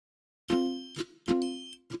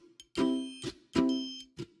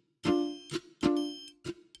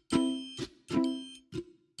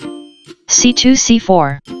c2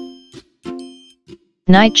 c4.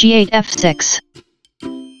 Knight g8 f6.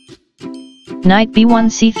 Knight b1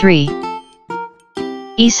 c3.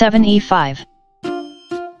 e7 e5.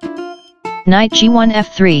 Knight g1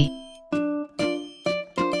 f3.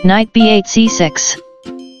 Knight b8 c6.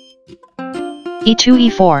 e2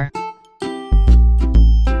 e4.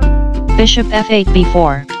 Bishop f8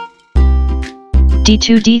 b4. d2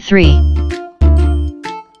 d3.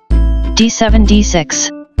 d7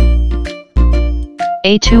 d6.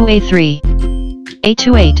 a2 a3.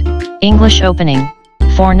 a2 8, English opening,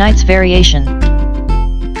 4 knights variation.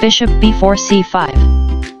 Bishop b4 c5.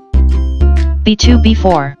 b2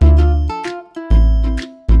 b4.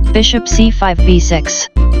 Bishop c5 b6.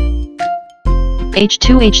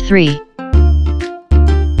 h2 h3.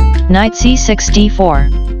 Knight c6 d4.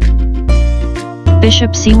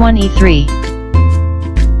 Bishop c1 e3.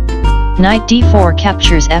 Knight d4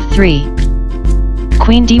 captures f3.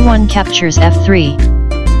 Queen d1 captures f3.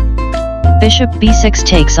 Bishop b6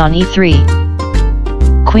 takes on e3.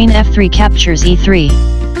 Queen f3 captures e3.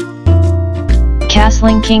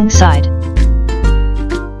 Castling king side.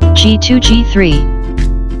 g2 g3.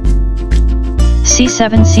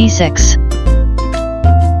 c7 c6.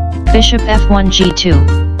 Bishop f1 g2.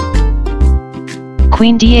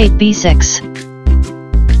 Queen d8 b6.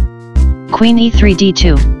 Queen e3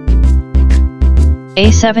 d2.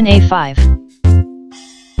 a7 a5.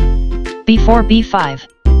 b4 b5.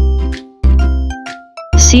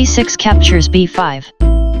 c6 captures b5.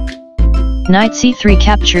 Knight c3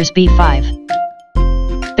 captures b5.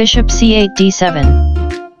 Bishop c8 d7.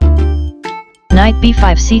 Knight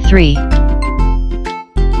b5 c3.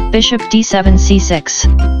 Bishop d7 c6.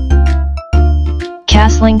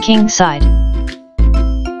 Castling king side.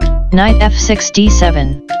 Knight f6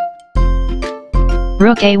 d7.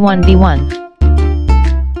 Rook a1 b1.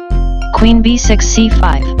 Queen b6 c5.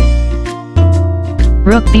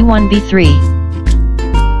 Rook b1 b3.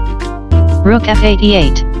 Rook f8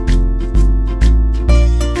 e8.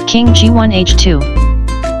 King g1 h2.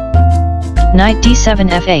 Knight d7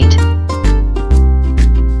 f8.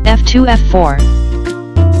 f2 f4.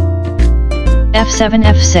 f7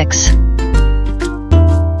 f6.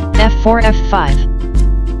 f4 f5.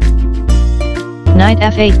 Knight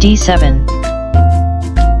f8 d7.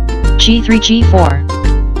 g3 g4.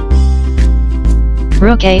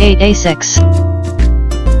 Rook a8 a6.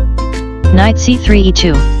 Knight c3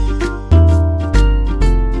 e2.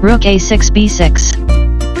 Rook a6 b6.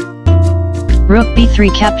 Rook b3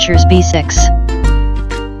 captures b6.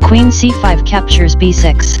 Queen c5 captures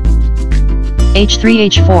b6. h3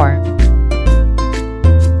 h4.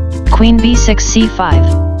 Queen b6 c5.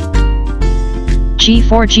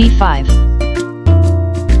 g4 g5.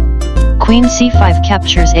 Queen c5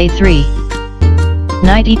 captures a3.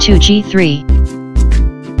 Knight e2 g3.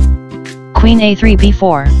 Queen a3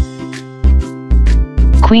 b4.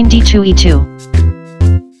 Queen d2 e2.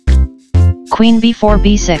 Queen b4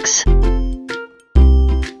 b6.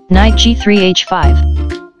 Knight g3 h5.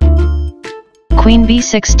 Queen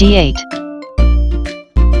b6 d8.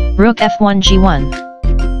 Rook f1 g1.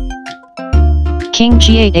 King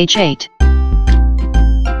g8 h8.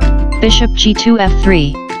 Bishop g2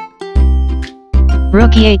 f3.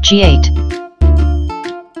 Rook e8 g8.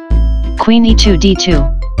 Queen e2 d2.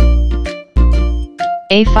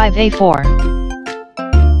 a5 a4.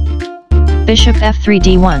 Bishop f3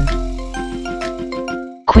 d1.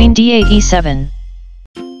 Queen d8 e7.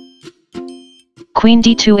 Queen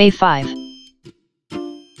d2 a5.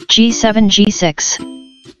 g7 g6.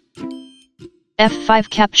 f5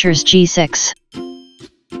 captures g6.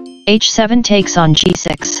 h7 takes on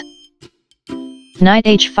g6. Knight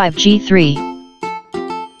h5 g3.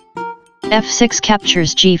 f6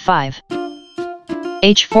 captures g5.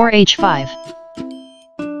 h4 h5.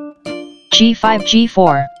 g5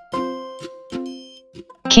 g4.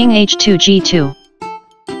 King h2 g2.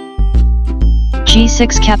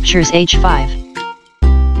 g6 captures h5.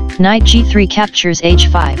 Knight g3 captures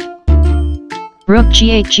h5. Rook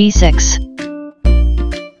g8 g6.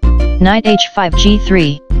 Knight h5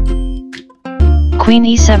 g3. Queen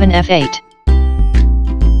e7 f8.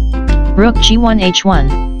 Rook g1 h1.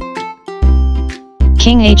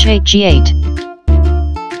 King h8 g8.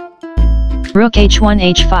 Rook h1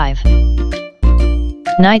 h5.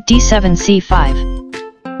 Knight d7 c5.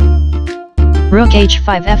 Rook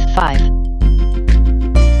h5 f5.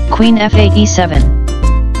 Queen f8 e7.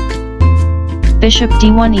 Bishop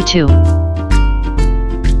d1 e2.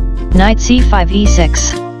 Knight c5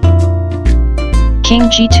 e6. King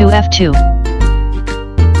g2 f2.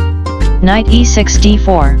 Knight e6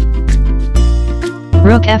 d4.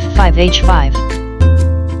 Rook f5 h5.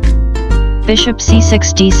 Bishop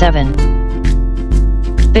c6 d7.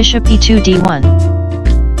 Bishop e2 d1.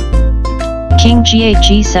 King g8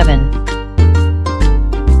 g7.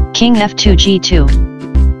 King f2 g2.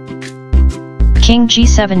 King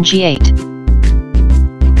g7 g8.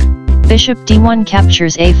 Bishop d1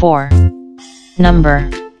 captures a4. Number.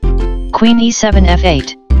 Queen e7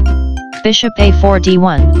 f8. Bishop a4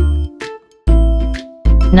 d1.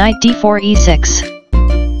 Knight d4 e6.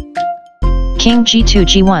 King g2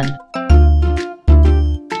 g1.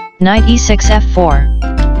 Knight e6 f4.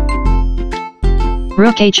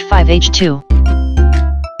 Rook h5 h2.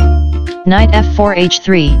 Knight f4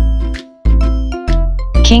 h3.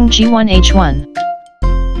 King g1 h1.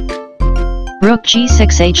 Rook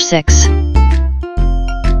g6 h6.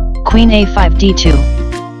 Queen a5 d2.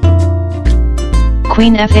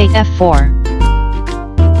 Queen f8 f4.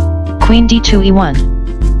 Queen d2 e1.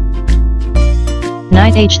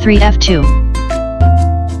 Knight h3 f2.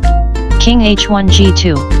 King h1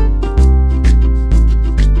 g2.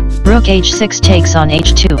 Rook h6 takes on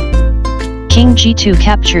h2. King g2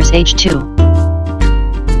 captures h2.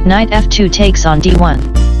 Knight f2 takes on d1.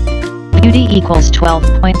 Beauty equals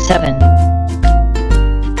 12.7.